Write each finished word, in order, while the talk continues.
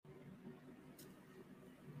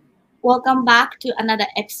Welcome back to another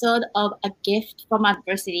episode of A Gift from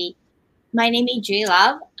Adversity. My name is J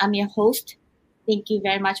Love. I'm your host. Thank you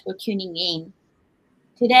very much for tuning in.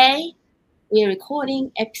 Today, we're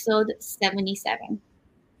recording episode 77.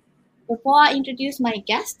 Before I introduce my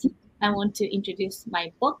guest, I want to introduce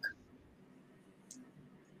my book,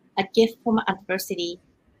 A Gift from Adversity,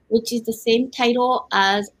 which is the same title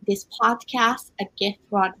as this podcast, A Gift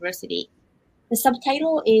from Adversity. The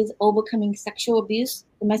subtitle is Overcoming Sexual Abuse,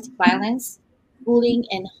 Domestic Violence, Bullying,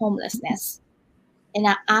 and Homelessness. And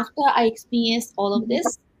after I experienced all of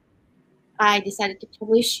this, I decided to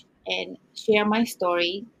publish and share my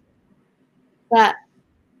story. But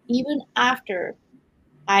even after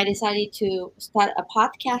I decided to start a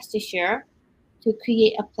podcast to share, to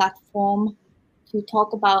create a platform to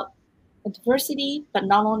talk about adversity, but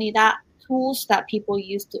not only that, tools that people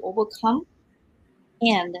use to overcome,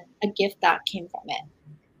 and a gift that came from it.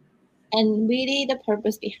 And really, the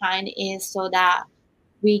purpose behind is so that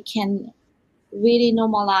we can really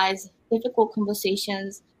normalize difficult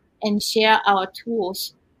conversations and share our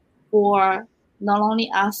tools for not only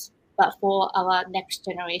us, but for our next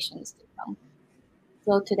generations to come.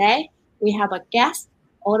 So today, we have a guest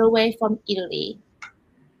all the way from Italy.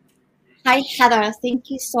 Hi, Heather. Thank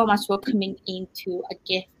you so much for coming into A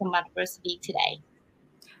Gift from Adversity today.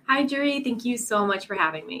 Hi, Jury. Thank you so much for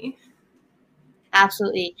having me.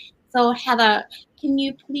 Absolutely. So, Heather, can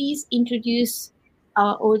you please introduce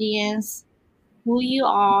our audience who you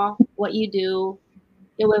are, what you do,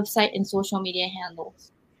 your website, and social media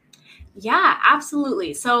handles? Yeah,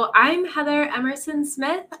 absolutely. So I'm Heather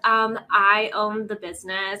Emerson-Smith. I own the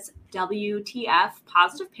business WTF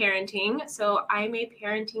Positive Parenting. So I'm a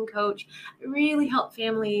parenting coach. I really help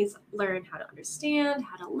families learn how to understand,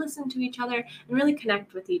 how to listen to each other, and really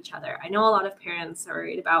connect with each other. I know a lot of parents are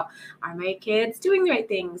worried about, are my kids doing the right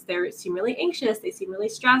things? They seem really anxious. They seem really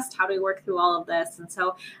stressed. How do we work through all of this? And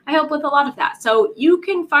so I help with a lot of that. So you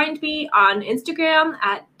can find me on Instagram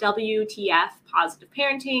at WTF Positive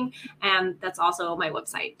Parenting. And that's also my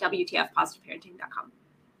website, WTFpositiveparenting.com.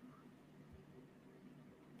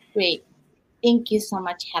 Great. Thank you so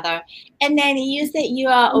much, Heather. And then you said you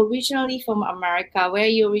are originally from America. Where are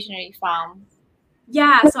you originally from?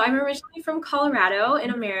 Yeah, so I'm originally from Colorado in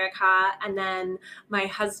America, and then my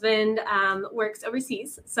husband works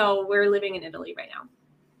overseas. So we're living in Italy right now.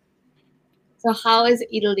 So how is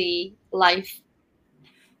Italy life?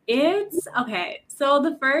 It's okay. So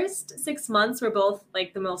the first 6 months were both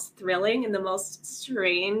like the most thrilling and the most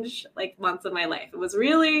strange like months of my life. It was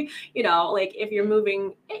really, like if you're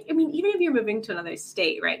moving, even if you're moving to another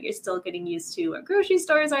state, right, you're still getting used to what grocery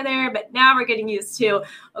stores are there. But now we're getting used to,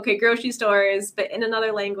 okay, grocery stores, but in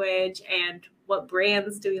another language, and what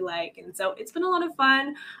brands do we like? And so it's been a lot of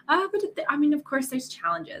fun. But of course, there's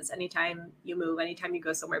challenges anytime you move, anytime you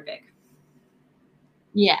go somewhere big.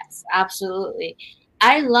 Yes, absolutely.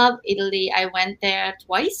 I love Italy. I went there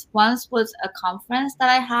twice. Once was a conference that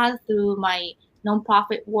I had through my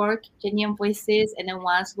nonprofit work, Genuine Voices, and then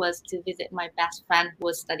once was to visit my best friend who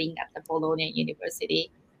was studying at the Bologna University.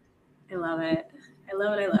 I love it. I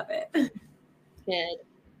love it. Good.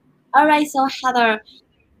 All right, so Heather,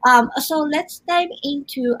 so let's dive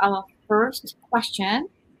into our first question.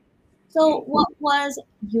 So, what was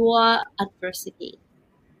your adversity?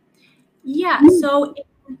 Yeah, so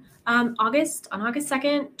on August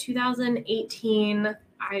 2nd, 2018,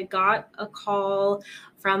 I got a call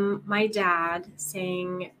from my dad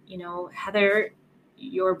saying, Heather,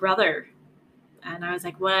 your brother. And I was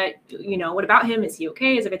like, what about him? Is he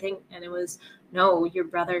okay? Is everything? And it was, no, your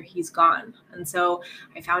brother, he's gone. And so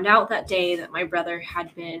I found out that day that my brother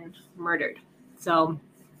had been murdered. So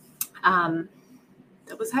that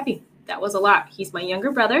was heavy. That was a lot. He's my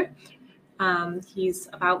younger brother. He's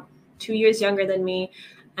about 2 years younger than me.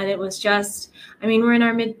 And it was just, we were in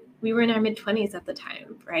our mid-20s at the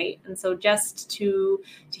time, right? And so just to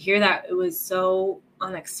hear that, it was so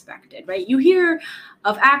unexpected, right? You hear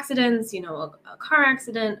of accidents, a car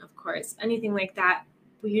accident, of course, anything like that,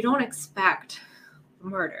 but you don't expect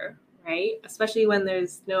murder, right? Especially when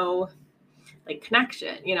there's no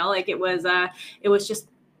connection, it was just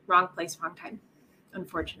wrong place, wrong time,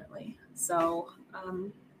 unfortunately. So,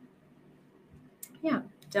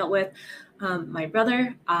 dealt with my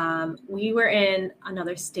brother. We were in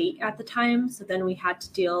another state at the time. So then we had to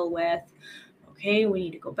deal with, okay, we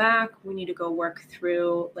need to go back. We need to go work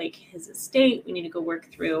through his estate. We need to go work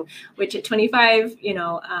through, which at 25,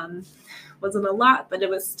 wasn't a lot, but it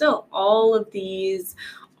was still all of these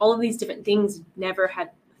different things never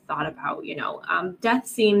had thought about, death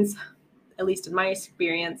seems, at least in my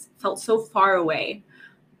experience, felt so far away.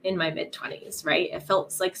 in my mid-20s, right? It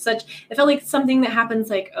felt like something that happens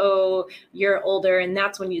like, oh, you're older, and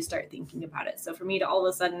that's when you start thinking about it. So for me to all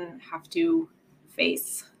of a sudden have to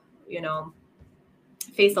face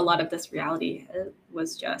a lot of this reality, it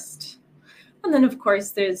was just. And then of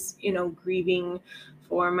course there's, grieving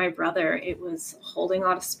for my brother. It was holding a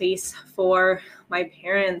lot of space for my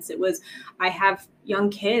parents. It was, I have young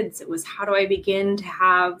kids. It was, how do I begin to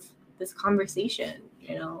have this conversation,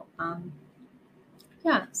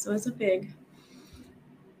 so it's a big.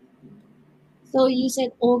 So you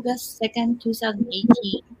said August 2nd,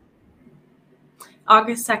 2018.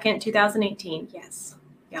 August 2nd, 2018. Yes.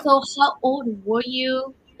 Yep. So how old were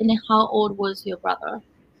you, and then how old was your brother?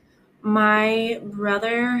 My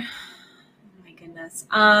brother, oh my goodness.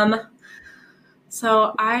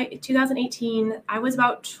 So 2018, I was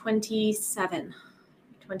about 27,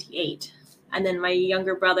 28. And then my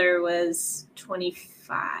younger brother was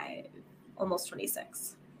 25, almost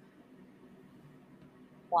 26.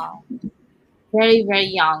 Wow. Very, very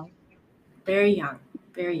young. Very young,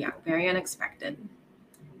 very unexpected.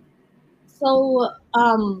 So,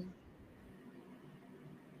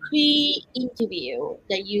 pre-interview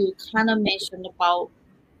that you kind of mentioned about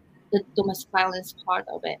the domestic violence part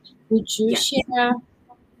of it, would you share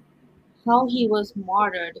how he was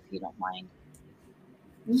martyred, if you don't mind?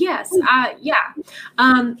 Yes. Yeah.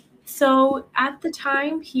 So at the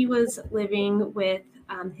time he was living with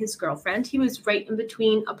his girlfriend. He was right in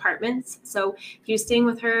between apartments. So he was staying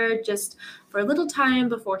with her just for a little time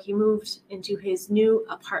before he moved into his new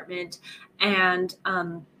apartment. And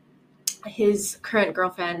his current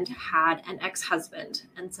girlfriend had an ex-husband.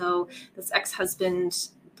 And so this ex-husband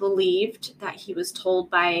believed that he was told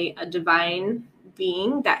by a divine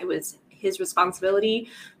being that it was his responsibility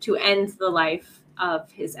to end the life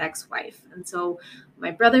of his ex-wife. And so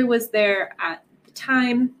my brother was there at the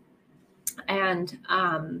time, and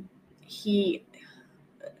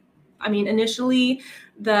initially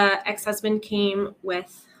the ex-husband came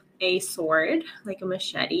with a sword, like a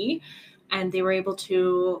machete, and they were able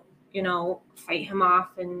to, fight him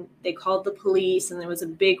off, and they called the police, and there was a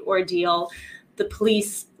big ordeal. The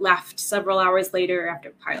police left several hours later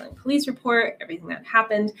after filing a police report, everything that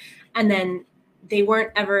happened, and then they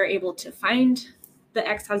weren't ever able to find the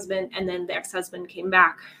ex-husband, and then the ex-husband came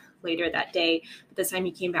back later that day, but this time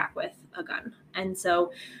he came back with a gun. And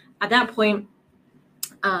so at that point,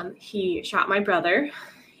 he shot my brother.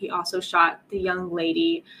 He also shot the young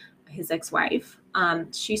lady, his ex-wife.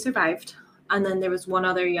 She survived. And then there was one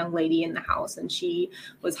other young lady in the house, and she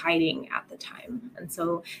was hiding at the time. And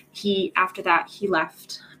so after that, he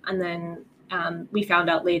left. And then we found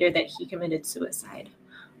out later that he committed suicide.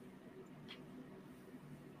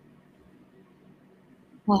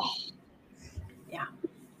 Oh. Yeah.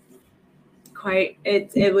 Quite.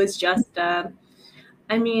 It was just, and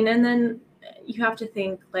then you have to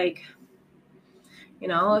think, like,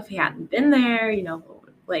 if he hadn't been there,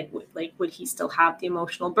 would he still have the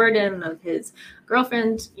emotional burden of his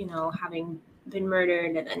girlfriend, having been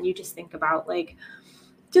murdered? And then you just think about, like,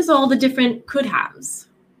 just all the different could haves,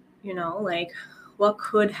 like, what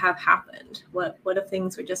could have happened? What if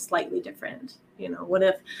things were just slightly different? What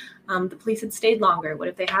if the police had stayed longer? What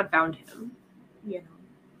if they had found him?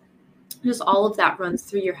 Just all of that runs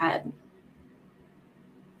through your head.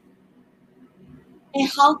 And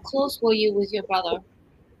how close were you with your brother?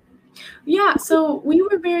 Yeah, so we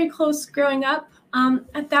were very close growing up.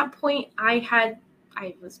 At that point, I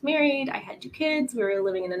was married, I had 2 kids, we were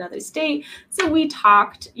living in another state. So we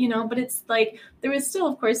talked, but it's like, there was still,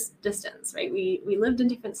 of course, distance, right? We lived in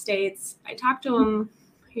different states. I talked to him,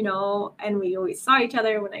 and we always saw each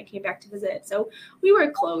other when I came back to visit. So we were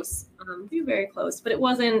close. We were very close, but it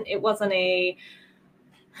wasn't a,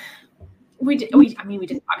 we did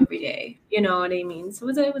talk every day, you know what I mean? So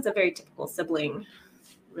it was a very typical sibling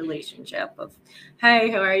relationship of, hey,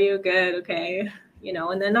 how are you? Good. Okay.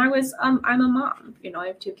 And then I'm a mom, I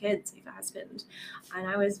have 2 kids, I have a husband, and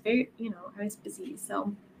I was very, I was busy.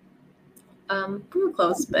 So, we were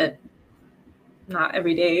close, but not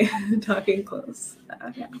every day talking close.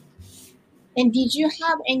 Yeah. And did you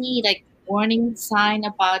have any warning sign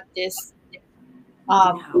about this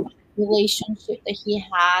No. relationship that he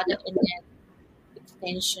had, and then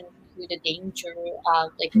extension to the danger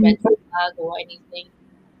of red flag or anything?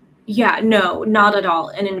 Yeah, no, not at all.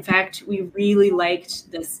 And in fact, we really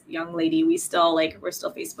liked this young lady. We're still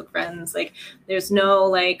Facebook friends. Like, there's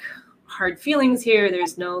no hard feelings here.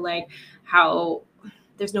 There's no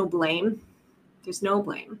there's no blame. There's no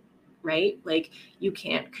blame, right? Like, you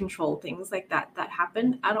can't control things like that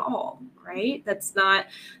happen at all, right? That's not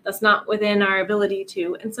within our ability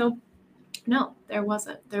to. And so No, there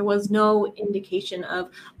wasn't. There was no indication of,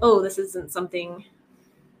 oh, this isn't something,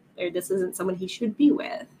 or this isn't someone he should be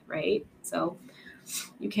with, right? So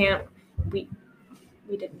you can't, we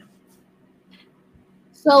didn't know.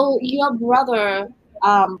 So your brother,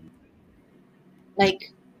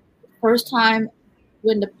 like first time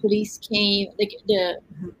when the police came, like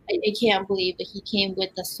I can't believe that he came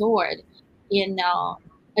with the sword. And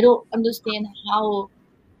I don't understand how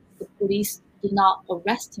the police did not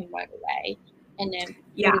arrest him right away and then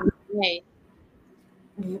put him away.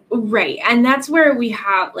 Right. And that's where we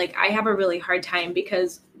have, like, I have a really hard time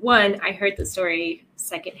because one, I heard the story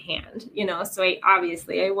secondhand, so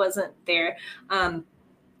I wasn't there.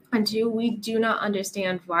 And two, we do not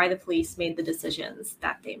understand why the police made the decisions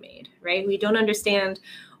that they made, right? We don't understand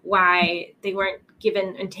why they weren't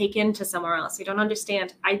given and taken to somewhere else. We don't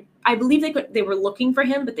understand. I believe they were looking for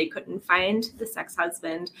him, but they couldn't find the sex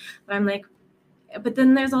husband. But I'm like, but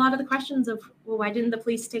then there's a lot of the questions of, well, why didn't the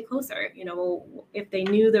police stay closer? If they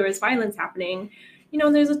knew there was violence happening,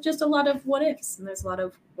 there's just a lot of what ifs, and there's a lot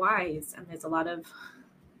of whys, and there's a lot of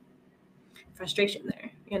frustration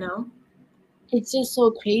there, It's just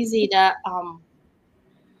so crazy that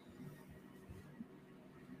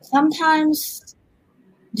sometimes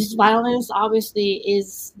this violence obviously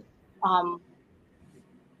is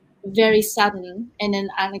very sudden and then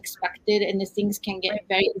unexpected, and the things can get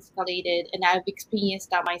very escalated, and I've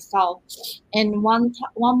experienced that myself. And one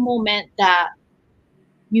moment that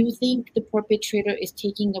you think the perpetrator is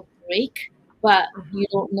taking a break, but you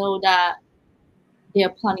don't know that they're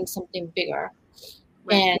planning something bigger.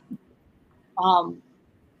 And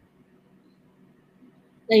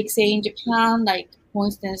like say in Japan, like for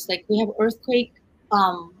instance, like we have earthquake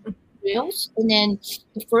drills, and then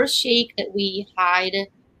the first shake that we hide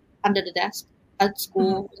under the desk at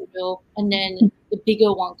school drill, and then the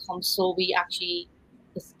bigger one comes, so we actually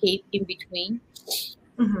escape in between.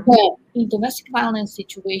 But in domestic violence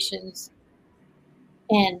situations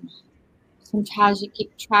and some tragic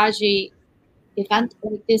event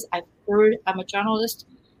like this, I'm a journalist,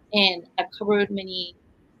 and I've covered many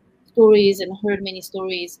stories and heard many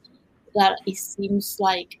stories that it seems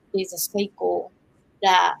like there's a cycle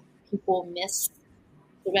that people miss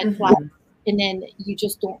the red flag, and then you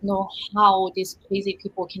just don't know how these crazy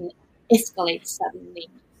people can escalate suddenly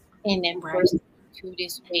and then burst to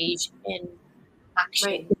this rage and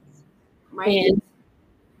action. And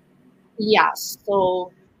yes,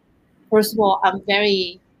 so first of all, I'm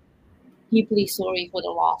very deeply sorry for the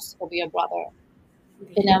loss of your brother,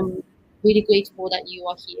 and I'm really grateful that you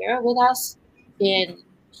are here with us and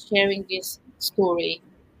sharing this story,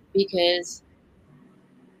 because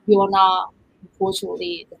you are not,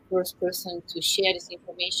 unfortunately, the first person to share this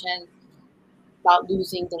information about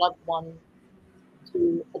losing the loved one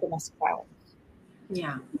to a domestic violence.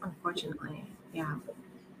 Yeah, unfortunately. Yeah.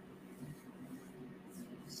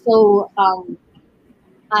 So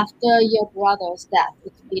after your brother's death,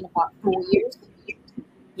 it's been about 4 years?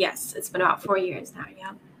 Yes, it's been about 4 years now,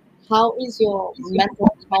 yeah. How is your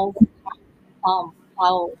mental health?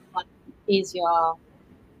 How is your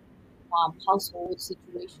household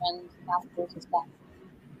situation after his death?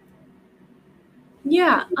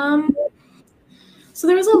 Yeah. So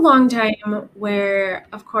there was a long time where,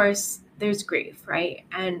 of course, there's grief, right?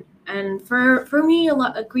 And for me, a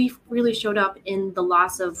lot of grief really showed up in the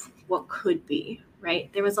loss of what could be,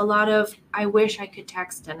 right? There was a lot of, I wish I could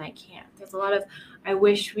text and I can't. There's a lot of, I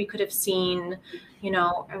wish we could have seen,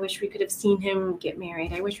 I wish we could have seen him get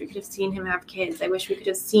married. I wish we could have seen him have kids. I wish we could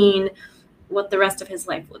have seen what the rest of his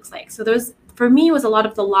life looks like. So for me, it was a lot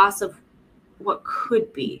of the loss of what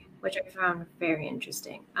could be, which I found very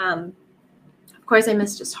interesting. Of course, I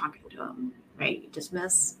miss just talking to him, right? You just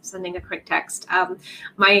miss sending a quick text.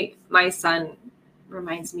 My son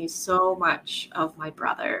reminds me so much of my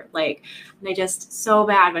brother, and I just so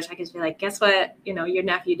bad wish I could be like, guess what, your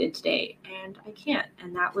nephew did today, and I can't,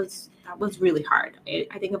 and that was really hard.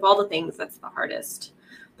 I think of all the things, that's the hardest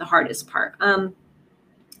part.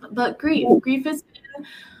 But grief is,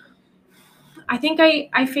 I think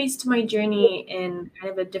I faced my journey in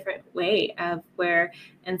kind of a different way, of where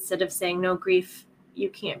instead of saying, no, grief, you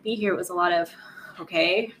can't be here, it was a lot of,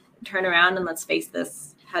 okay, turn around and let's face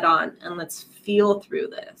this head on and let's feel through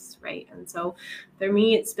this, right? And so for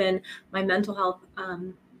me, it's been, my mental health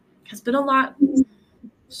has been a lot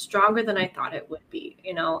stronger than I thought it would be.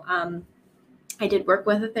 I did work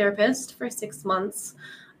with a therapist for 6 months.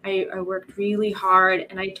 I worked really hard,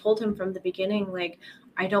 and I told him from the beginning,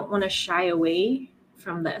 I don't want to shy away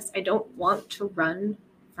from this. I don't want to run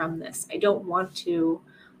from this. I don't want to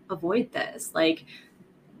avoid this.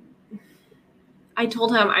 I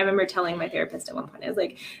told him, I remember telling my therapist at one point, I was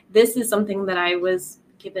like, this is something that I was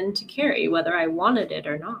given to carry, whether I wanted it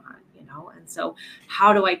or not, and so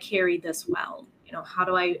how do I carry this well? How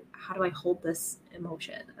do I hold this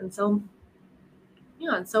emotion? And so,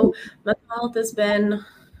 mental health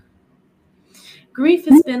grief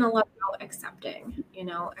has been a lot about accepting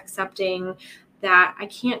that I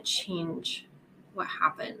can't change what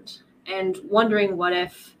happened, and wondering what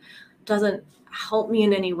if doesn't help me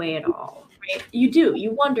in any way at all. Right?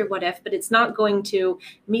 You wonder what if, but it's not going to,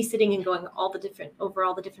 me sitting and going over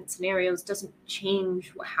all the different scenarios doesn't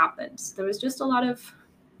change what happened. So there was just a lot of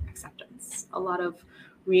acceptance, a lot of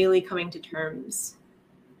really coming to terms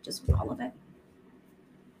just with all of it.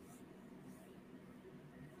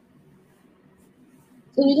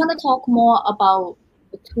 So we're going to talk more about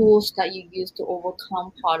the tools that you use to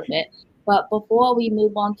overcome part of it. But before we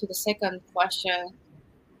move on to the second question,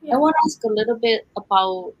 I want to ask a little bit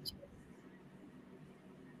about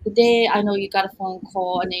today. I know you got a phone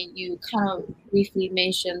call, and then you kind of briefly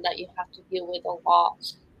mentioned that you have to deal with a lot.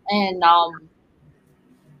 And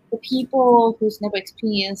the people who's never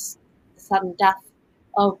experienced the sudden death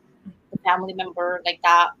of the family member like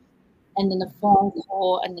that, and then the phone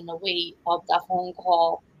call, and then the weight of that phone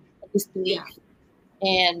call, disbelief,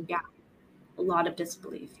 and a lot of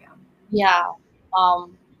disbelief.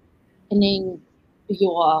 And then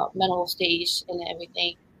your mental stage and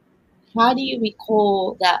everything. How do you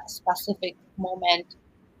recall that specific moment,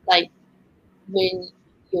 like when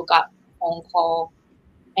you got a phone call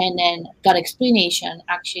and then got explanation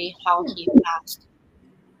actually how he passed?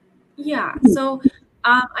 Yeah. So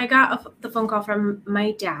I got the phone call from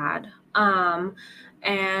my dad.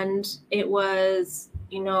 And it was,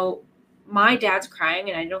 my dad's crying,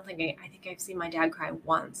 and I think I've seen my dad cry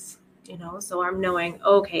once, so I'm knowing,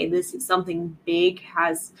 okay, this is something big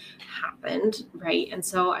has happened. Right. And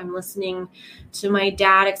so I'm listening to my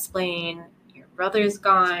dad explain, your brother's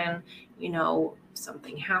gone,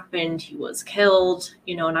 something happened. He was killed,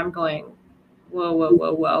 and I'm going, whoa, whoa,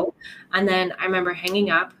 whoa, whoa. And then I remember hanging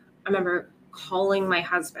up. I remember calling my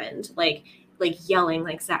husband, like yelling,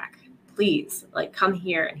 like, Zach, please, like, come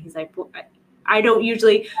here. And he's like, well, I'm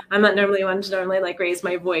not normally one to like raise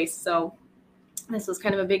my voice. So this was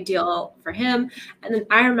kind of a big deal for him. And then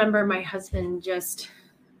I remember my husband just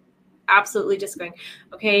absolutely just going,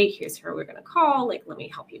 okay, here's who we're going to call. Like, let me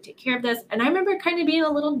help you take care of this. And I remember kind of being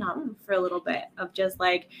a little numb for a little bit of just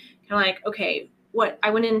like, kind of like, okay, what I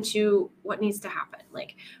went into, what needs to happen?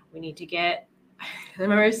 Like, we need to get, I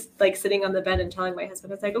remember like sitting on the bed and telling my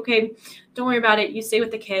husband, I was like, okay, don't worry about it. You stay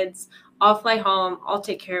with the kids. I'll fly home. I'll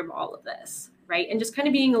take care of all of this. Right. And just kind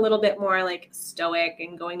of being a little bit more like stoic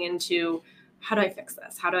and going into, how do I fix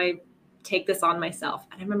this? How do I take this on myself?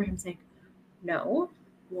 And I remember him saying, no,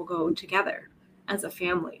 we'll go together as a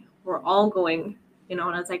family. We're all going, and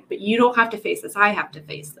I was like, but you don't have to face this. I have to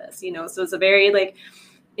face this, So it's a very like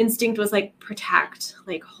instinct was like protect,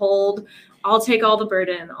 like hold, I'll take all the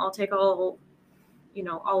burden. I'll take all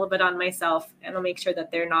of it on myself, and I'll make sure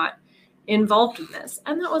that they're not involved in this.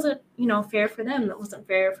 And that wasn't, fair for them. That wasn't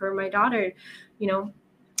fair for my daughter,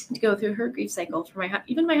 to go through her grief cycle, for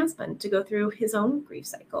even my husband to go through his own grief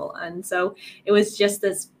cycle. And so it was just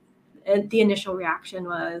this, the initial reaction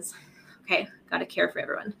was, okay, got to care for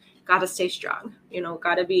everyone, got to stay strong,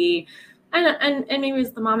 got to be, and maybe it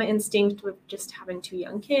was the mama instinct with just having 2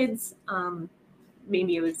 young kids.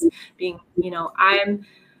 Maybe it was being,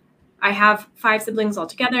 I have 5 siblings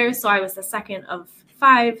altogether. So I was the second of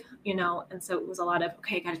 5, and so it was a lot of,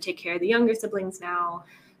 okay, got to take care of the younger siblings now.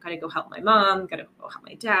 Got to go help my mom, got to go help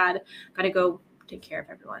my dad, got to go take care of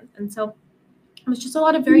everyone. And so it was just a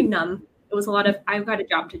lot of very numb. It was a lot of, I've got a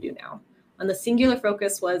job to do now. And the singular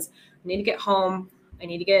focus was, I need to get home. I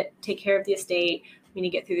need to take care of the estate. We need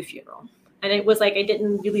to get through the funeral. And it was like, I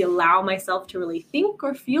didn't really allow myself to really think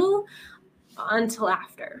or feel until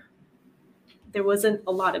after. There wasn't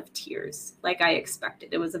a lot of tears like I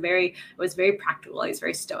expected. It was very practical. I was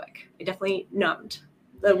very stoic. I definitely numbed.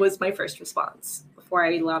 That was my first response before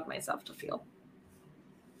I allowed myself to feel.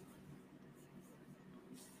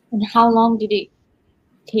 And how long did it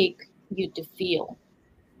take you to feel?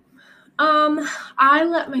 I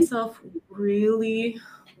let myself really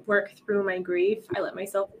work through my grief. I let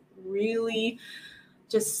myself really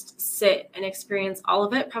just sit and experience all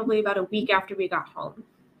of it, probably about a week after we got home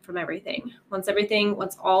from everything. Once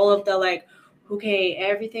all of the like, okay,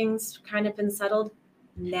 everything's kind of been settled.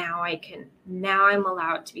 Now I'm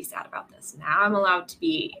allowed to be sad about this. Now I'm allowed to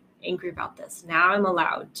be angry about this. Now I'm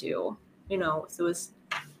allowed to, so it was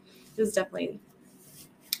definitely,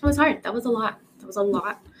 it was hard. That was a lot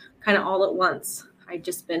kind of all at once. I'd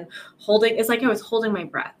just been holding, it's like I was holding my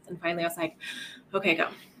breath, and finally I was like, okay, go,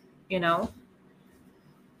 you know?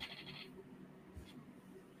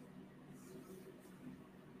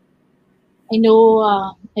 I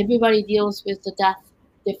know everybody deals with the death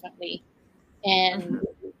differently, and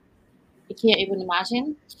I can't even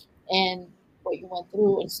imagine. And what you went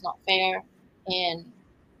through, it's not fair, and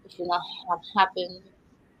it should not have happened.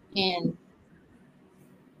 And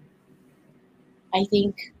I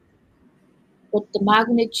think with the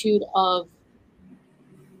magnitude of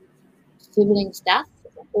siblings' death,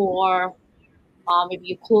 or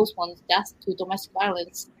maybe a close one's death to domestic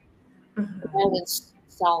violence, violence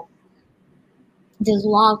itself, there's a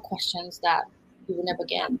lot of questions that you will never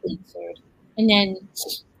get answered. And then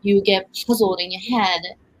you get puzzled in your head,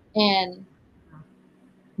 and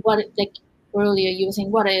like earlier you were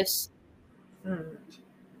saying, what ifs?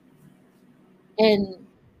 And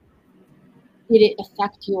did it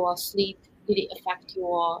affect your sleep? Did it affect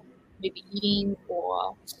your maybe eating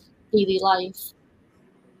or daily life?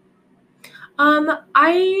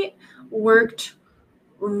 I worked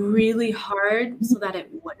really hard so that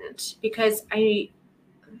it wouldn't, because I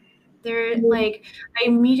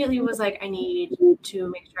immediately was like, I need to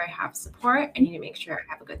make sure I have support. I need to make sure I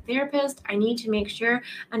have a good therapist. I need to make sure.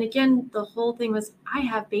 And again, the whole thing was, I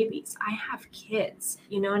have babies. I have kids.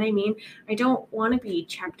 You know what I mean? I don't want to be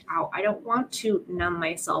checked out. I don't want to numb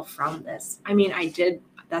myself from this. I mean, I did.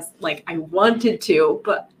 That's like, I wanted to,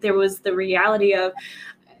 but there was the reality of,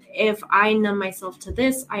 if I numb myself to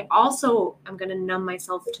this, I'm going to numb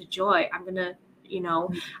myself to joy. I'm going to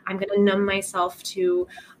numb myself to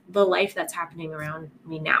the life that's happening around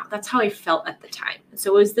me now. That's how I felt at the time.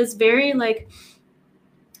 So it was this very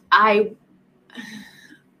I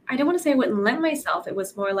don't want to say I wouldn't let myself. It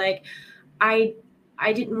was more like I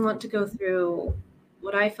didn't want to go through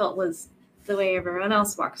what I felt was the way everyone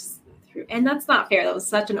else walks through. And that's not fair. That was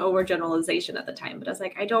such an overgeneralization at the time. But I was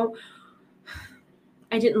like, I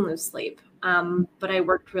didn't lose sleep. But I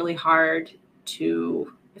worked really hard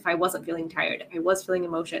to, if I wasn't feeling tired, if I was feeling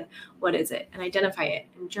emotion, what is it? And identify it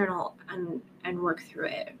and journal and work through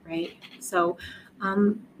it, right? So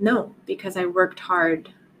no, because I worked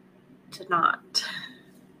hard to not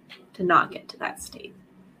get to that state.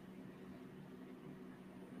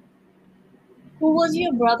 What was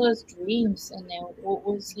your brother's dreams, and then what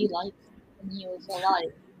was he like when he was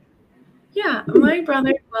alive? Yeah, my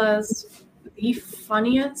brother was the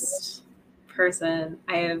funniest person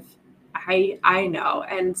I know,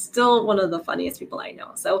 and still one of the funniest people I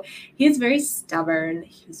know. So he's very stubborn.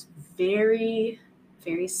 He's very,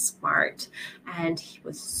 very smart, and he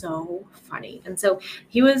was so funny. And so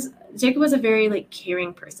Jacob was a very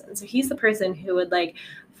caring person. So he's the person who would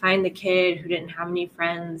find the kid who didn't have any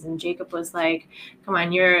friends, and Jacob was like, come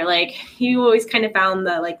on, you're he always kind of found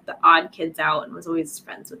the odd kids out and was always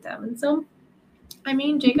friends with them. And so I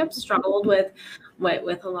mean, Jacob struggled with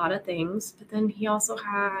a lot of things, but then he also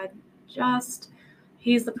had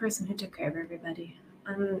he's the person who took care of everybody.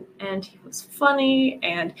 And he was funny.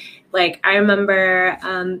 And I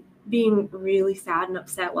remember being really sad and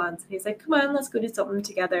upset once. And he's like, come on, let's go do something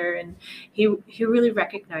together. And he really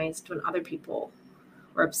recognized when other people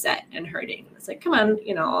were upset and hurting. It's like, come on,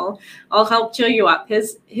 I'll help cheer you up.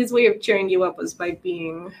 His way of cheering you up was by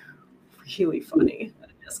being really funny.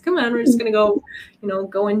 Come on, we're just going to go,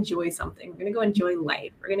 go enjoy something. We're going to go enjoy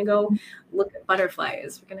life. We're going to go look at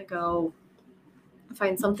butterflies. We're going to go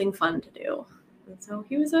find something fun to do. And so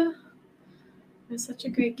he was such a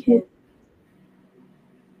great kid.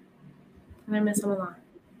 And I miss him a lot.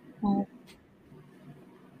 Oh.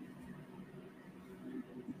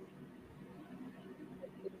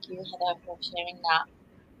 Thank you, Heather, for sharing that.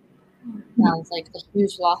 Sounds like a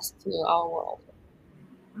huge loss to our world.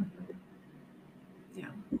 Yeah.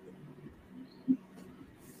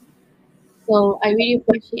 So I really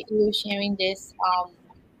appreciate you sharing this.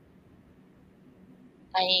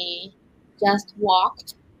 I just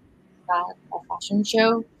walked at a fashion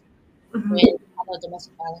show with other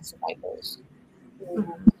domestic violence survivors who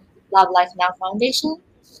Love Life Now Foundation,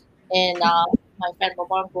 and my friend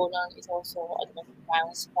Boban Gordon is also a domestic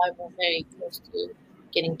violence survivor, very close to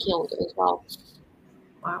getting killed as well.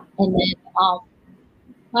 Wow. And then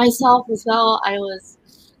myself as well, I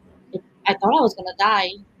thought I was gonna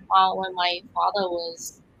die when my father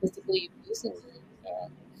was physically abusing me.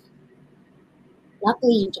 And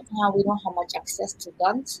luckily in Japan, we don't have much access to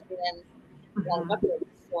guns and weapons,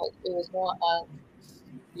 so it was more of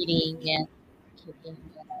beating and kicking and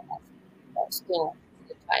all that. But still,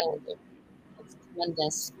 the child, it's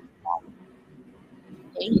tremendous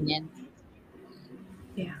pain and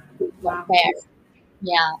Wow. fair.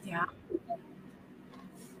 Yeah. Yeah.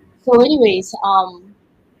 So, anyways,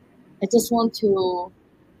 I just want to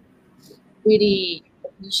really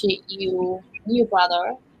appreciate you and your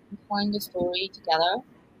brother telling the story together.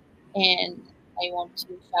 And I want to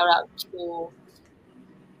shout out to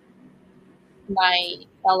my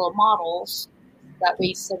fellow models that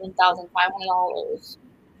raised $7,500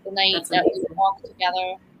 the night That's that we amazing. walked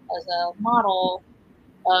together as a model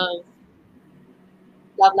of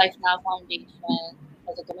Love Life Now Foundation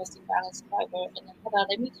as a domestic violence survivor. And then, Heather,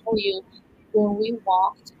 let me tell you, when we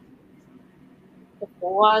walked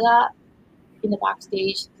before that in the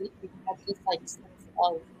backstage, we had this like sense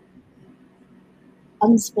of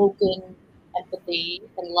unspoken empathy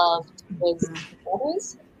and love towards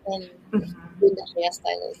others, and with the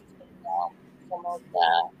hairstylist and some of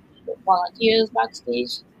the volunteers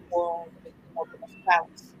backstage for the victim of domestic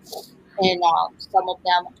violence. And some of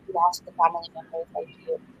them lost the family members like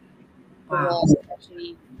you. There Wow. were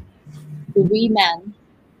actually 3 men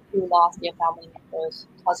who lost their family members,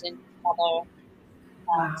 cousin, mother,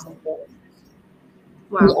 aunts, Wow. and brothers.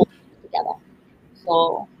 We Wow. all came together.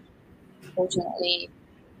 So, fortunately,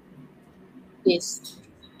 this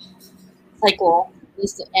cycle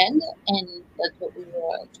needs to end, and that's what we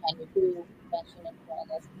were trying to do, mention and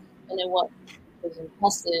awareness. And then what was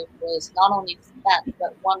impressive was not only this event,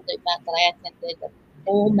 but one of the events that I attended, that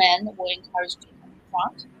all men were encouraged to come in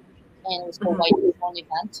front, and it was called White People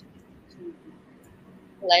event to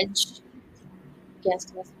pledge against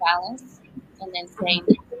domestic violence, and then saying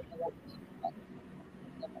that they were going to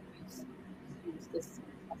use this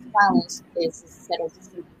domestic violence is a set of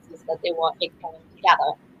sentences that they were echoing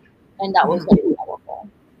together, and that was very powerful.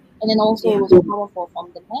 And then also Yeah. it was powerful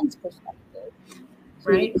from the men's perspective to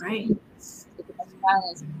Right. experience the domestic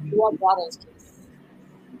violence through our brother's case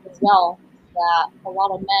as well. That a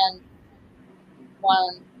lot of men,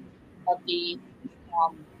 one of the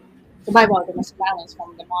survivor of domestic violence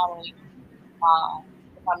from the modeling,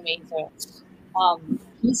 the fundraiser,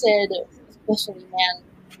 he said especially men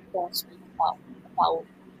don't speak up about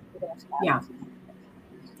the domestic Yeah. violence.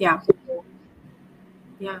 Yeah. So,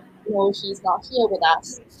 Yeah. he's not here with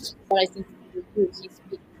us, but I think he's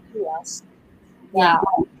speaking to us Yeah.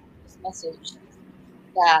 that this message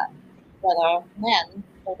that whether men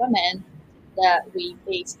or women that we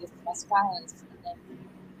face this domestic violence, and then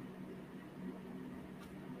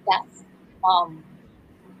that's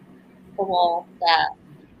the wall that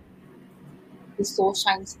the soul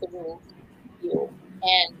shines through you,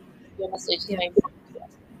 and your message is Yeah. very important to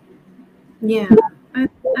us. Yeah.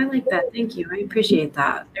 I like that. Thank you. I appreciate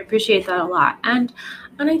that. I appreciate that a lot. And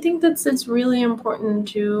I think that's it's really important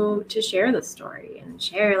to share the story and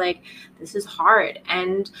share like this is hard.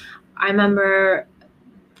 And I remember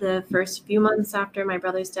the first few months after my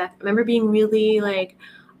brother's death, I remember being really like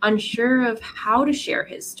unsure of how to share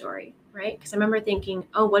his story, right? Because I remember thinking,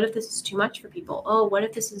 oh, what if this is too much for people? Oh, what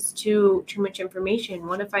if this is too much information?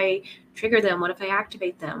 What if I trigger them? What if I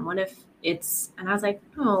activate them? What if it's, and I was like,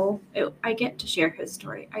 no, I get to share his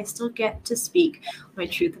story. I still get to speak my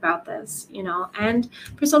truth about this, and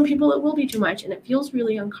for some people it will be too much and it feels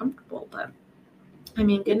really uncomfortable, but I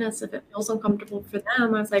mean, goodness, if it feels uncomfortable for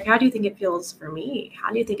them, I was like, how do you think it feels for me?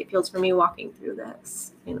 How do you think it feels for me walking through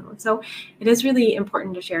this? So it is really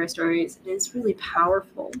important to share our stories. It is really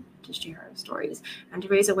powerful to share our stories and to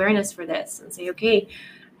raise awareness for this and say, okay,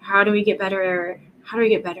 how do we get better? How do we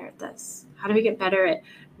get better at this? How do we get better at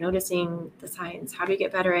noticing the signs? How do we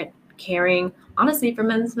get better at caring, honestly, for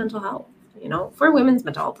men's mental health, for women's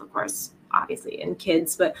mental health, of course, obviously, and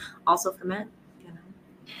kids, but also for men.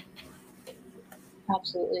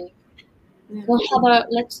 Absolutely. Yeah. So Heather,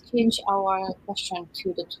 let's change our question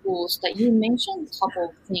to the tools that you mentioned. A couple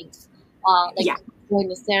of things, like Yeah. going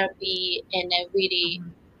to therapy and then really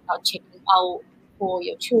checking out for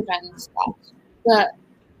your children and stuff. But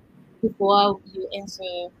before you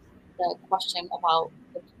answer the question about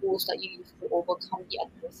the tools that you use to overcome the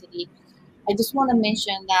adversity, I just want to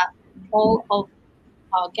mention that all of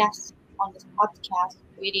our guests on this podcast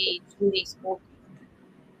really truly spoke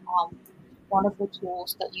um, wonderful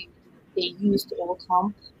tools that they use to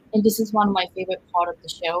overcome. And this is one of my favorite part of the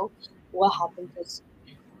show. What happens is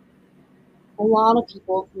a lot of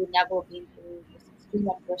people who never been through this extreme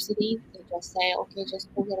adversity, they just say, okay,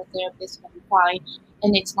 just go get a therapist, you'll be fine.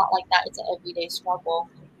 And it's not like that. It's an everyday struggle.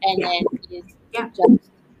 And Yeah. then it is Yeah.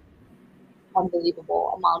 just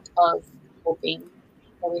unbelievable amount of coping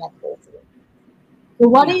that we have to go through. So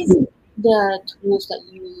what Yeah. is the tools that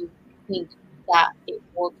you think that it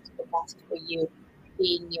worked the best for you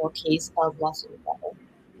in your case of loss of your brother?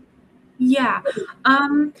 Yeah.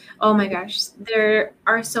 Oh my gosh, there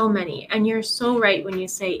are so many. And you're so right when you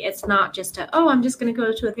say it's not just I'm just going to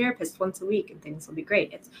go to a therapist once a week and things will be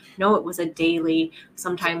great. It's no, it was a daily,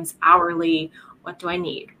 sometimes hourly, what do I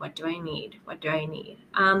need? What do I need? What do I need?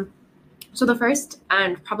 So the first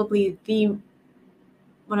and probably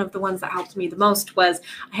one of the ones that helped me the most was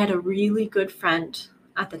I had a really good friend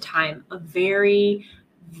at the time, a very,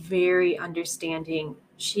 very understanding.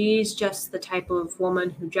 She's just the type of woman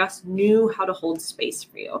who just knew how to hold space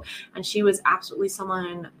for you. And she was absolutely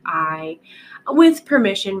someone I, with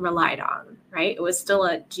permission, relied on, right? It was still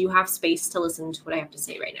do you have space to listen to what I have to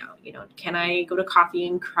say right now? Can I go to coffee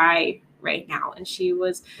and cry right now? And she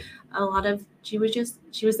was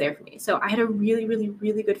there for me. So I had a really, really,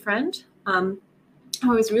 really good friend. I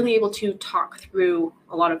was really able to talk through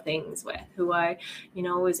a lot of things with, who I,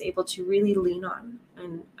 was able to really lean on.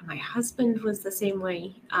 And my husband was the same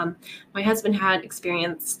way. My husband had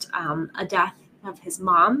experienced a death of his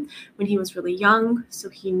mom when he was really young. So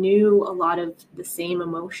he knew a lot of the same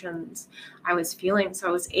emotions I was feeling. So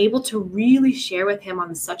I was able to really share with him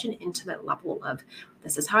on such an intimate level of,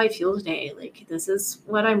 this is how I feel today. Like, this is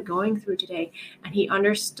what I'm going through today. And he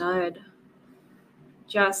understood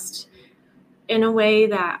just in a way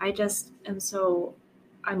that I just am so,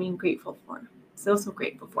 grateful for. So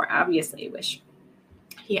grateful for. Obviously, wish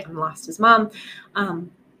he hadn't lost his mom.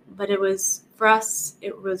 But it was, for us,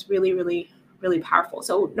 it was really, really, really powerful.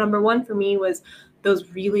 So number one for me was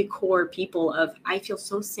those really core people of, I feel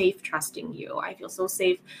so safe trusting you. I feel so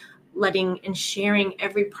safe letting and sharing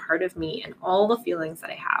every part of me and all the feelings that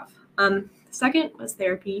I have. Second was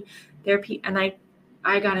therapy, and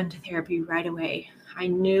I got into therapy right away. I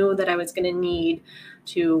knew that I was going to need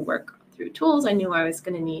to work through tools. I knew I was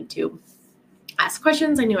going to need to ask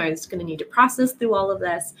questions. I knew I was going to need to process through all of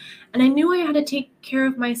this. And I knew I had to take care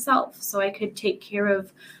of myself so I could take care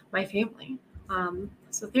of my family.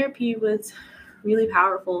 So therapy was really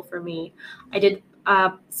powerful for me. I did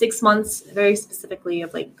 6 months very specifically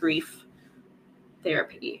of like grief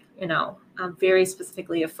therapy, very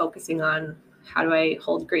specifically of focusing on, how do I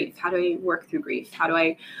hold grief? How do I work through grief? How do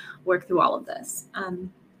I work through all of this?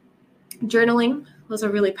 Journaling was a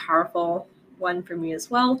really powerful one for me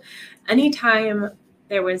as well. Anytime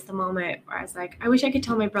there was the moment where I was like, I wish I could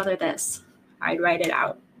tell my brother this, I'd write it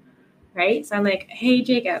out, right? So I'm like, hey,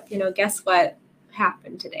 Jacob, guess what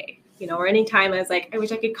happened today? Or anytime I was like, I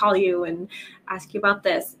wish I could call you and ask you about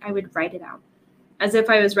this, I would write it out as if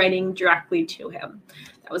I was writing directly to him.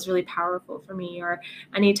 That was really powerful for me. Or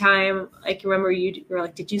anytime, like, remember you were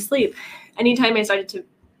like, did you sleep? Anytime I started to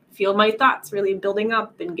feel my thoughts really building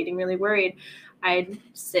up and getting really worried, I'd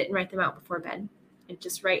sit and write them out before bed and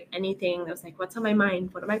just write anything that was like, what's on my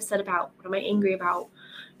mind? What am I upset about? What am I angry about?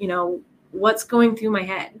 What's going through my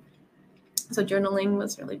head? So journaling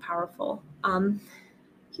was really powerful.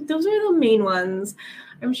 Those are the main ones.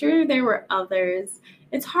 I'm sure there were others.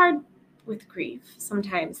 It's hard with grief.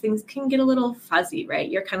 Sometimes things can get a little fuzzy, right?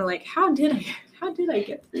 You're kind of like, how did I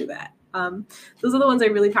get through that? Those are the ones I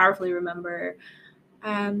really powerfully remember.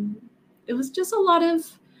 It was just a lot of,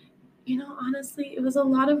 honestly, it was a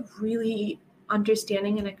lot of really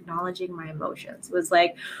understanding and acknowledging my emotions. It was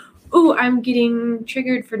like, oh, I'm getting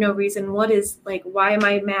triggered for no reason. What is, like, why am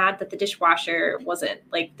I mad that the dishwasher wasn't,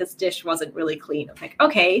 like, this dish wasn't really clean? I'm like,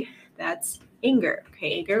 okay, that's anger.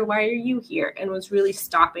 Okay, anger, why are you here? And was really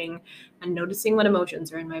stopping and noticing what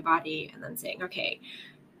emotions are in my body and then saying, okay,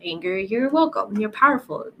 anger, you're welcome. You're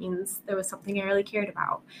powerful. It means there was something I really cared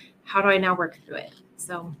about. How do I now work through it?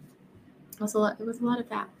 So it was a lot of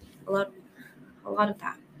that. A lot of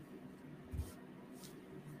that.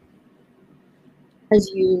 As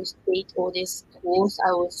you state all these tools,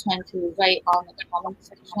 I was trying to write on the comment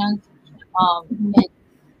section and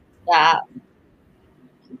that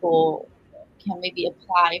people can maybe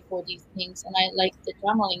apply for these things. And I like the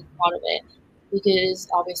journaling part of it because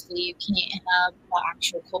obviously you can't have an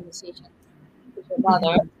actual conversation with your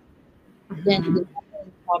mother. Then the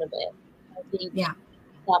journaling part of it, I think that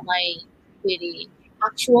might really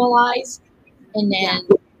actualize and then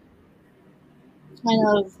kind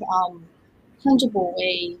of tangible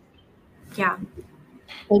way that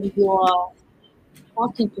you're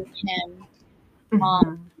talking to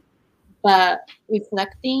him, but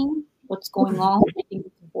reflecting what's going on, I think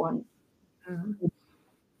it's important.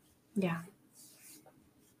 Yeah.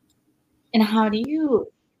 And how do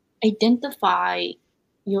you identify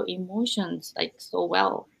your emotions like so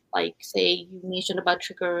well? Like, say you mentioned about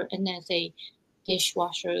trigger and then say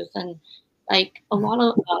dishwashers and like a lot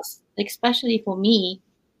of us, like, especially for me,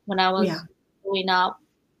 when I was growing up,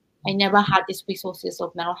 I never had these resources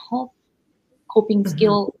of mental health, coping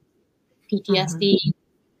skill, PTSD.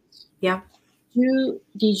 Yeah.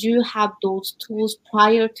 Did you have those tools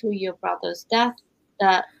prior to your brother's death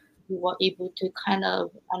that you were able to kind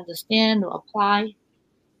of understand or apply?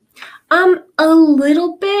 A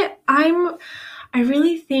little bit. I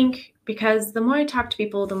really think, because the more I talk to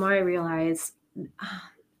people, the more I realize, you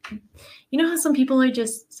know how some people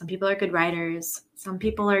are good writers, some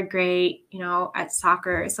people are great, at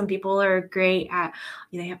soccer, some people are great at,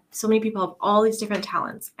 they have so many people have all these different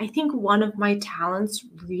talents. I think one of my talents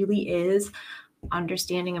really is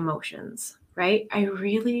understanding emotions, right?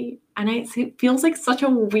 It feels like such a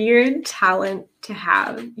weird talent to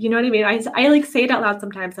have. You know what I mean? I like say it out loud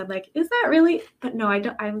sometimes. I'm like, is that really? But no, I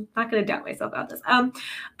don't. I'm not going to doubt myself about this.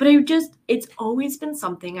 But it's always been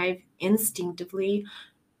something I've instinctively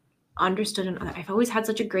understood in other. I've always had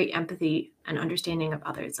such a great empathy and understanding of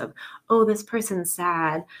others. Of, oh, this person's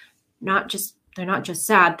sad. They're not just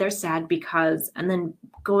sad, they're sad because, and then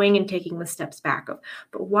going and taking the steps back of,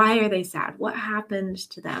 but why are they sad? What happened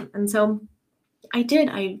to them? And so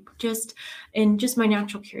in just my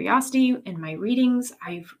natural curiosity in my readings,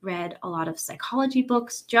 I've read a lot of psychology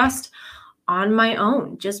books just on my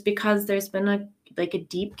own, just because there's been a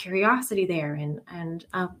deep curiosity there and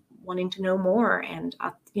wanting to know more. And,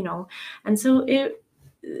 and so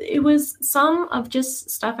it was some of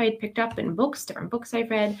just stuff I'd picked up in books, different books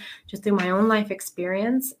I've read just through my own life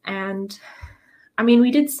experience. And I mean,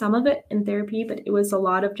 we did some of it in therapy, but it was a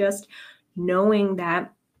lot of just knowing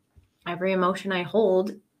that every emotion I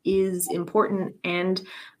hold is important and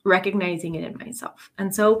recognizing it in myself.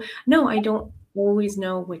 And so, no, I don't always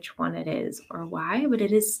know which one it is or why, but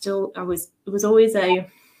it is still, it was always a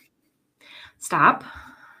stop,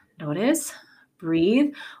 notice,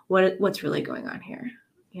 breathe, what's really going on here,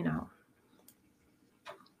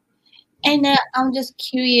 And I'm just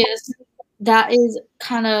curious, that is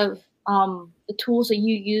kind of the tools that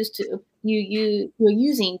you're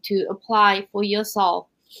using to apply for yourself.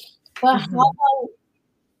 But how about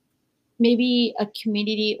maybe a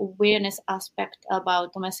community awareness aspect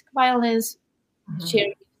about domestic violence,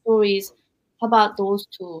 sharing stories? How about those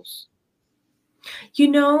tools?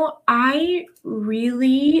 I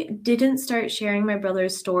really didn't start sharing my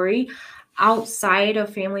brother's story outside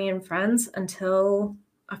of family and friends until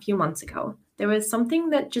a few months ago. There was something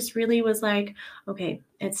that just really was like, okay,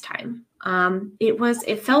 it's time.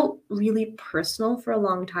 It felt really personal for a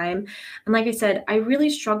long time. And like I said, I really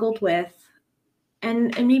struggled with,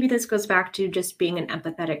 and maybe this goes back to just being an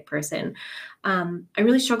empathetic person. I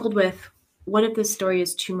really struggled with, what if this story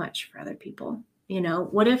is too much for other people?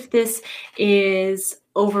 What if this is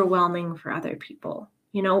overwhelming for other people?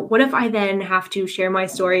 What if I then have to share my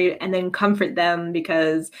story and then comfort them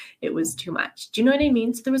because it was too much? Do you know what I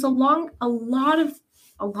mean? So there was a lot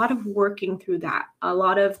of working through that. A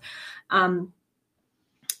lot of, I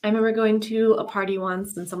remember going to a party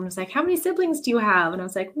once and someone was like, how many siblings do you have? And I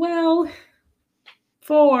was like, well,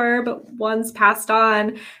 4, but one's passed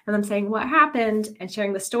on. And I'm saying what happened and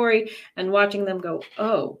sharing the story and watching them go,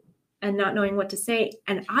 oh, and not knowing what to say.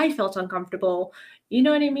 And I felt uncomfortable. You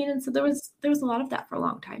know what I mean? And so there was a lot of that for a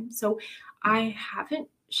long time. So I haven't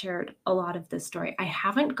shared a lot of this story. I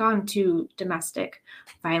haven't gone to domestic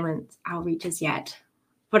violence outreaches yet,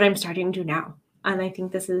 but I'm starting to now. And I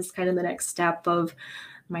think this is kind of the next step of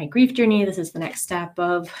my grief journey. This is the next step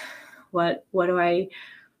of how do I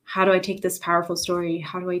take this powerful story?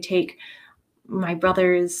 How do I take my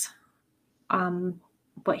brother's,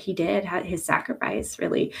 what he did, his sacrifice,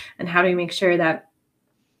 really, and how do we make sure that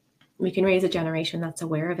we can raise a generation that's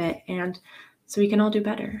aware of it, and so we can all do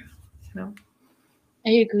better, I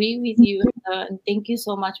agree with you, and thank you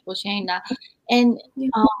so much for sharing that. And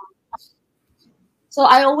so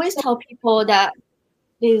I always tell people that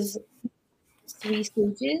there's 3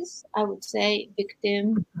 stages, I would say: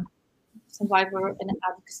 victim, survivor, and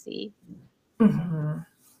advocacy.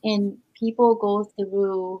 And people go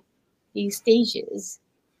through these stages.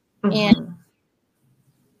 And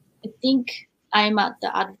I think I'm at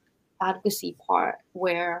the advocacy part,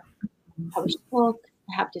 where I have a book,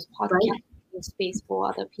 I have this podcast, space for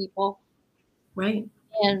other people. Right.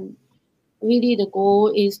 And really the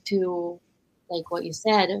goal is to, like what you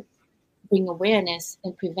said, bring awareness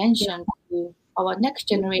and prevention to our next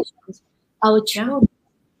generations, our children,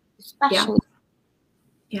 especially.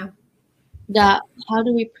 That how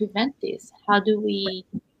do we prevent this? How do we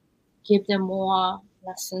give them more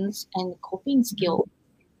lessons and coping skills?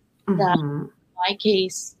 That in my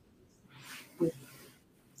case,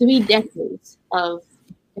 3 decades of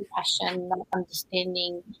depression, not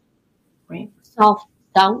understanding,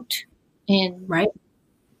 self-doubt, and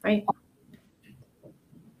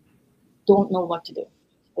don't know what to do.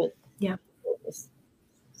 But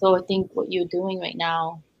so I think what you're doing right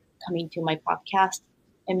now, coming to my podcast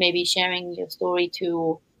and maybe sharing your story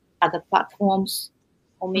to other platforms,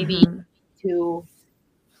 or maybe to,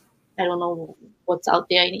 I don't know what's out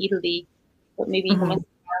there in Italy, but maybe domestic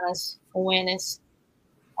violence awareness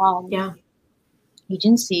Yeah.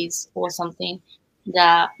 agencies or something,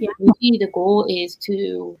 that Yeah. really the goal is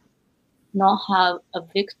to not have a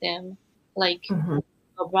victim like Mm-hmm.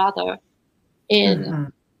 a brother. And Mm-hmm.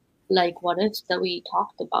 like what if that we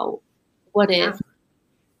talked about? What Yeah. if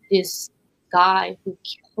this guy who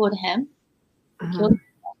killed him, Mm-hmm.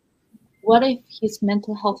 what if his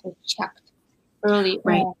mental health was checked early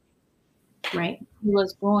Right. on? Right. He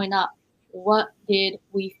was growing up. What did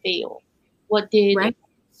we fail? What did Right.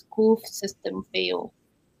 school system fail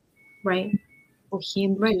Right. for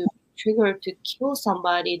him Right. to trigger to kill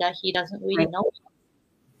somebody that he doesn't really Right. know?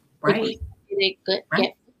 Like, Right. did it Right.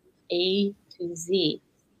 get A to Z?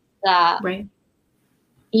 That Right.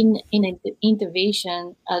 in an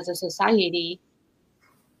intervention as a society,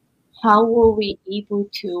 how were we able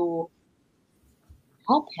to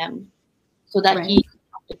help him so that he Right. doesn't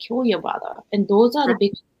have to kill your brother? And those are the Right.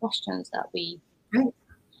 big questions that we Right.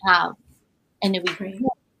 have, and we Right. can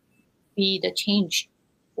be the change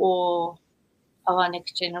for our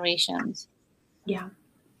next generations. Yeah.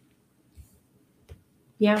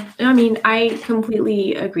 Yeah. I mean, I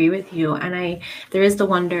completely agree with you. And there is the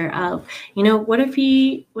wonder of, what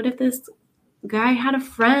if this guy had a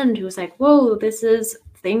friend who was like, whoa, this is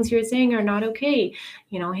things you're saying are not okay.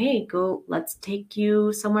 Hey, let's take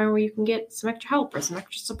you somewhere where you can get some extra help or some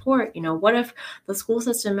extra support. What if the school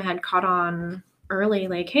system had caught on early,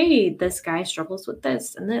 like, hey, this guy struggles with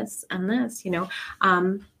this and this and this,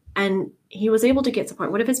 and he was able to get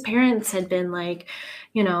support. What if his parents had been like,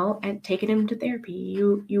 and taken him to therapy?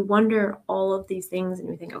 You wonder all of these things and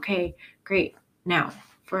you think, okay, great. Now,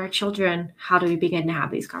 for our children, how do we begin to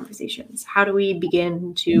have these conversations? How do we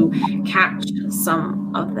begin to catch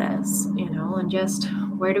some of this, and just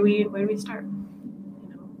where do we start?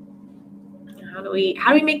 How do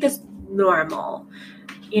we make this normal?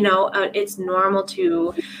 It's normal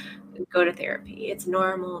to go to therapy. It's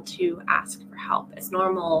normal to ask for help. It's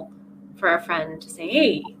normal for a friend to say,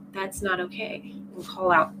 hey, that's not okay, and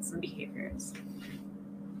call out some behaviors.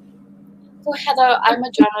 So Heather, I'm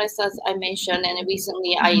a journalist, as I mentioned, and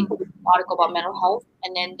recently I wrote an article about mental health,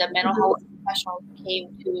 and then the mental health professionals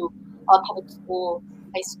came to our public school,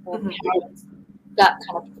 high school parents, got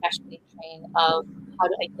kind of professionally trained of how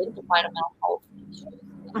to identify the mental health issues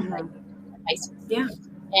in like high school. Yeah.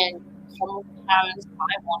 And some parents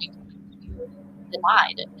I wanted to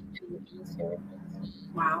denied to answer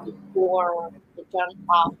Wow. for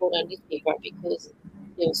the newspaper because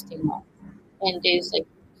there's stigma. And there's like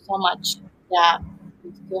so much that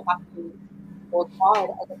we still have to work hard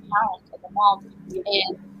as a parent, as a mom,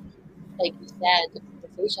 and like you said, the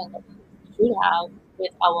conversation that we should have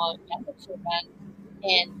with our younger children.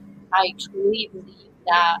 And I truly believe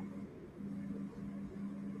that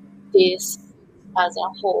this, as a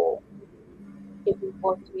whole, if we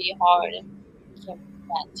work really hard, we can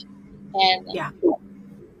prevent. And Yeah.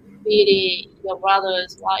 really, your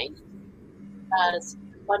brother's life, as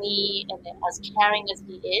funny and as caring as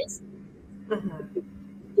he is, didn't have to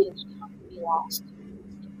be lost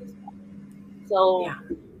in this way. So, Yeah.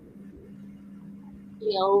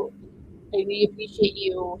 I really appreciate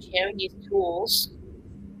you sharing these tools,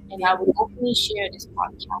 and Yeah. I would definitely share this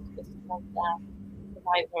podcast with some of the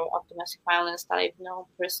survivor of domestic violence that I've known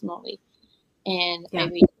personally. And I Yeah.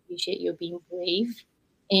 really appreciate you being brave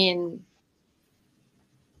and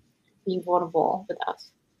being vulnerable with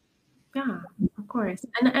us. Yeah, of course.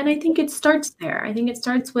 And I think it starts there. I think it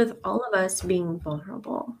starts with all of us being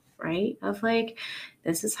vulnerable, right? Of like,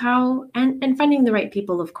 this is how, and finding the right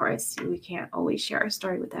people, of course. We can't always share our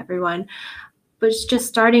story with everyone, but it's just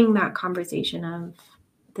starting that conversation of,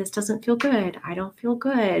 this doesn't feel good. I don't feel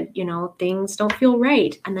good. Things don't feel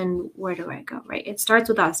right. And then where do I go, right? It starts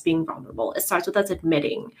with us being vulnerable. It starts with us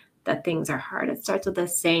admitting that things are hard. It starts with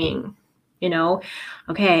us saying,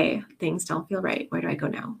 okay, things don't feel right. Where do I go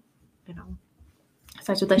now? It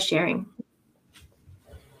starts with us sharing.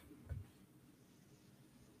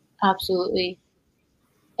 Absolutely.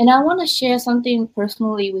 And I want to share something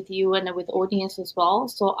personally with you and with the audience as well.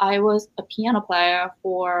 So I was a piano player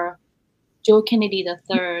for Joe Kennedy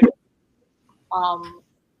III.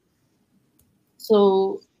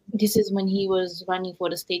 So this is when he was running for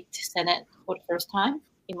the state senate for the first time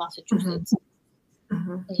in Massachusetts.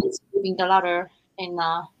 He's moving the ladder in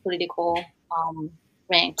political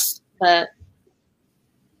ranks, but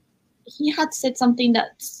he had said something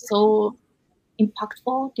that's so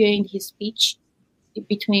impactful during his speech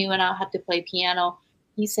between when I had to play piano.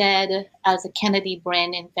 He said, as a Kennedy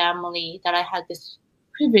brand and family, that I had this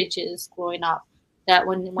privileges growing up. That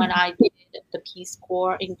when I did the Peace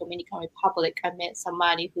Corps in Dominican Republic, I met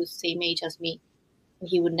somebody who's same age as me.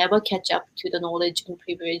 He would never catch up to the knowledge and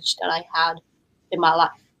privilege that I had in my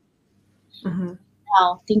life. Mm-hmm.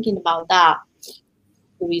 Now, thinking about that,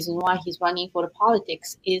 the reason why he's running for the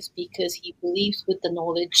politics is because he believes with the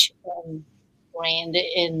knowledge and brand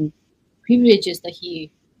and privileges that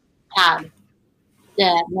he had,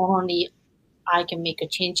 that not only I can make a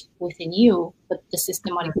change within you, but the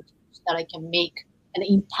systematic change that I can make an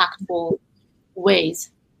impactful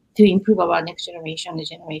ways to improve our next generation, the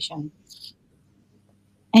generation.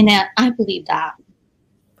 And I believe that.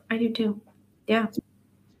 I do too. Yeah.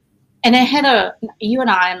 And you and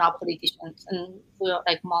I are not politicians, and we're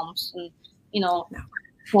like moms, and No.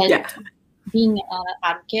 but Yeah. being an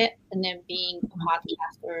advocate and then being a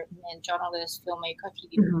podcaster and then journalist, filmmaker,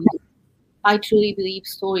 TV Mm-hmm. producer, I truly believe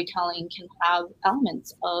storytelling can have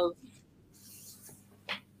elements of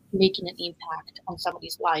making an impact on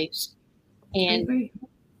somebody's lives. I And agree.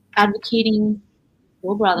 advocating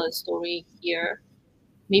your brother's story here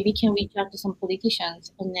maybe can reach out to some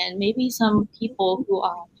politicians and then maybe some people who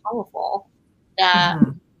are powerful that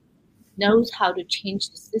Mm-hmm. knows how to change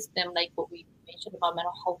the system, like what we mentioned about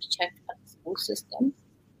mental health check at the school system.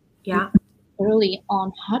 Yeah. Early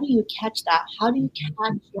on, how do you catch that? How do you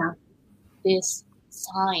catch Yeah. these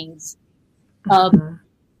signs of Mm-hmm.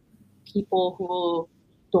 people who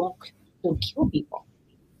don't kill people?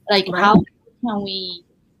 Like Right. how can we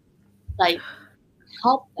like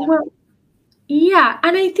help them? Well, yeah.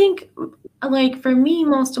 And I think, like, for me,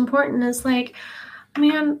 most important is like,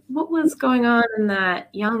 man, what was going on in that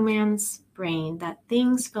young man's brain that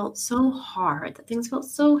things felt so hard, that things felt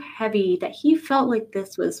so heavy, that he felt like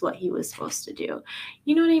this was what he was supposed to do.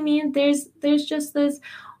 You know what I mean? There's just this,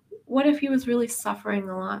 what if he was really suffering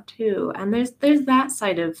a lot too? And there's that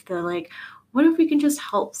side of the like, what if we can just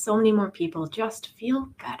help so many more people just feel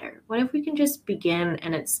better? What if we can just begin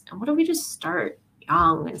and what if we just start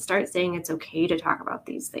young and start saying it's okay to talk about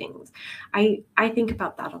these things? I think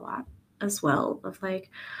about that a lot as well, of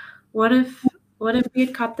like, what if we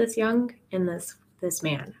had caught this young in this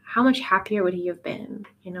man? How much happier would he have been?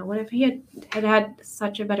 What if he had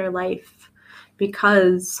such a better life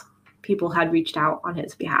because people had reached out on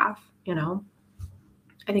his behalf? I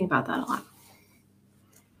think about that a lot.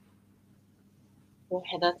 Well,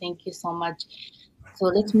 Heather, thank you so much. So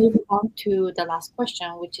let's move on to the last question,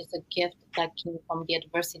 which is a gift that came from the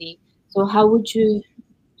adversity. So how would you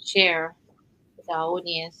share with our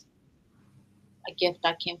audience a gift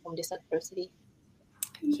that came from this adversity?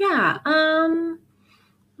 Yeah.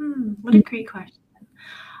 What a great question.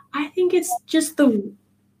 I think it's just and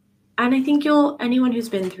I think anyone who's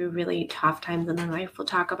been through really tough times in their life will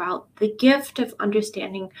talk about the gift of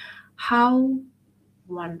understanding how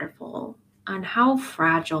wonderful and how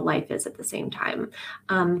fragile life is at the same time.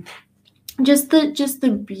 Just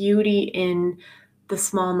the beauty in the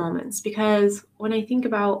small moments, because when I think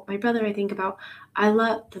about my brother, I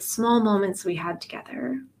love the small moments we had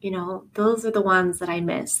together. Those are the ones that I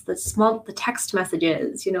miss. The text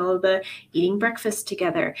messages, the eating breakfast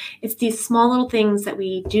together. It's these small little things that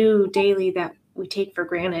we do daily that we take for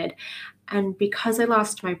granted. And because I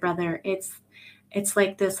lost my brother, it's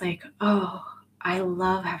like this, like, oh, I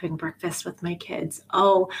love having breakfast with my kids.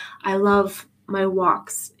 Oh, I love my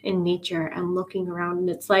walks in nature and looking around. And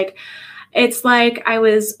it's like I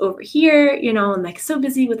was over here, and like so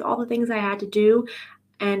busy with all the things I had to do.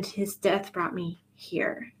 And his death brought me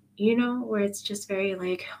here, where it's just very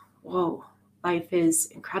like, whoa, life is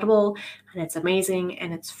incredible and it's amazing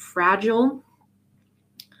and it's fragile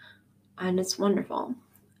and it's wonderful.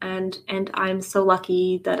 And I'm so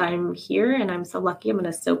lucky that I'm here, and I'm so lucky I'm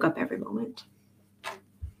going to soak up every moment.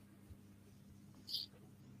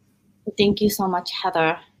 Thank you so much,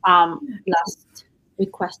 Heather. Last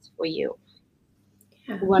request for you.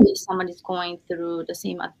 Yeah. What if someone is going through the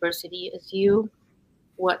same adversity as you?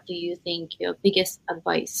 What do you think your biggest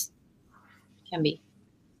advice can be?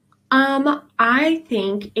 I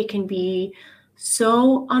think it can be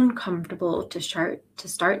so uncomfortable to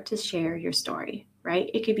start to share your story, right?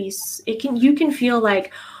 You can feel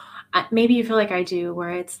like, maybe you feel like I do,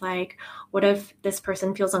 where it's like, what if this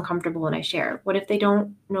person feels uncomfortable when I share? What if they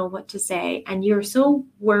don't know what to say? And you're so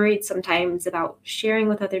worried sometimes about sharing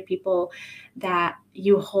with other people that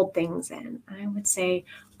you hold things in. And I would say,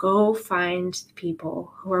 go find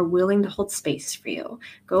people who are willing to hold space for you.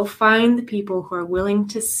 Go find the people who are willing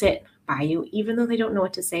to sit by you, even though they don't know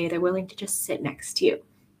what to say. They're willing to just sit next to you,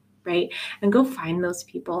 right? And go find those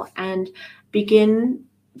people and begin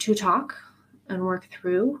to talk and work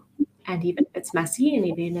through. And even if it's messy, and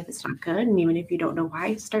even if it's not good, and even if you don't know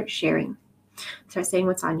why, start sharing. Start saying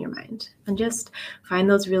what's on your mind, and just find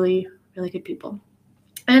those really, really good people.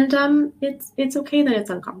 And it's okay that it's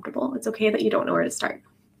uncomfortable. It's okay that you don't know where to start.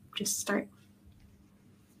 Just start.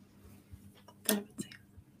 That I would say.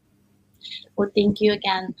 Well, thank you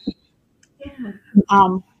again.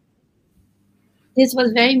 Yeah. This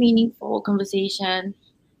was very meaningful conversation,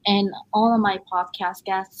 and all of my podcast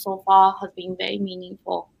guests so far have been very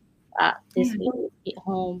meaningful. This Yeah. week at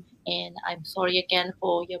home, and I'm sorry again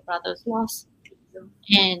for your brother's loss.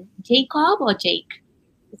 And Jacob or Jake?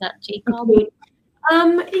 Is that Jacob?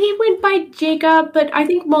 He went by Jacob, but I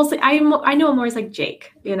think mostly I know him more as like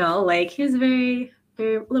Jake. You know, like he was very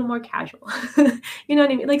a little more casual. You know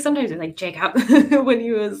what I mean? Like sometimes it's like Jacob when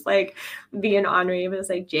he was like being ornery, it was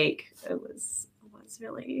like Jake. It was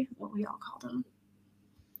really what we all called him.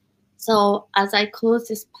 So as I close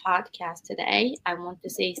this podcast today, I want to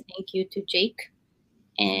say thank you to Jake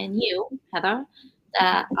and you, Heather,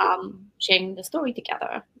 that sharing the story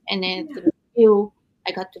together. And then through you,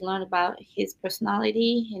 I got to learn about his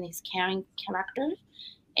personality and his caring character,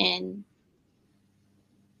 and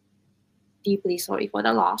deeply sorry for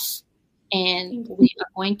the loss. And we are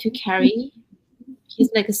going to carry his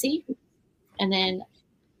legacy. And then,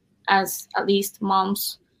 as at least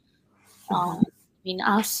moms, in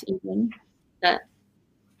us, even that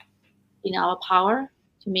in our power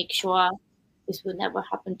to make sure this will never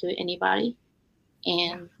happen to anybody.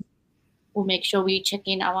 And we'll make sure we check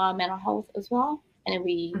in our mental health as well, and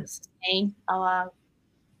we sustain our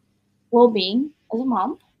well-being as a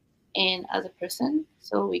mom and as a person,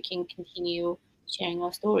 so we can continue sharing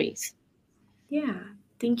our stories. Yeah.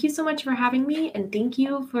 Thank you so much for having me, and thank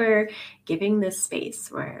you for giving this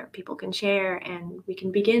space where people can share and we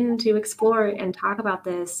can begin to explore and talk about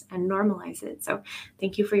this and normalize it. So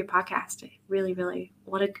thank you for your podcast. I really, really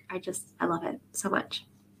I love it so much.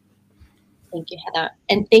 Thank you, Heather.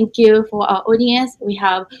 And thank you for our audience. We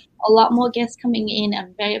have a lot more guests coming in.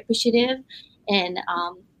 I'm very appreciative, and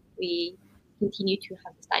we continue to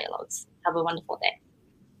have these dialogues. Have a wonderful day.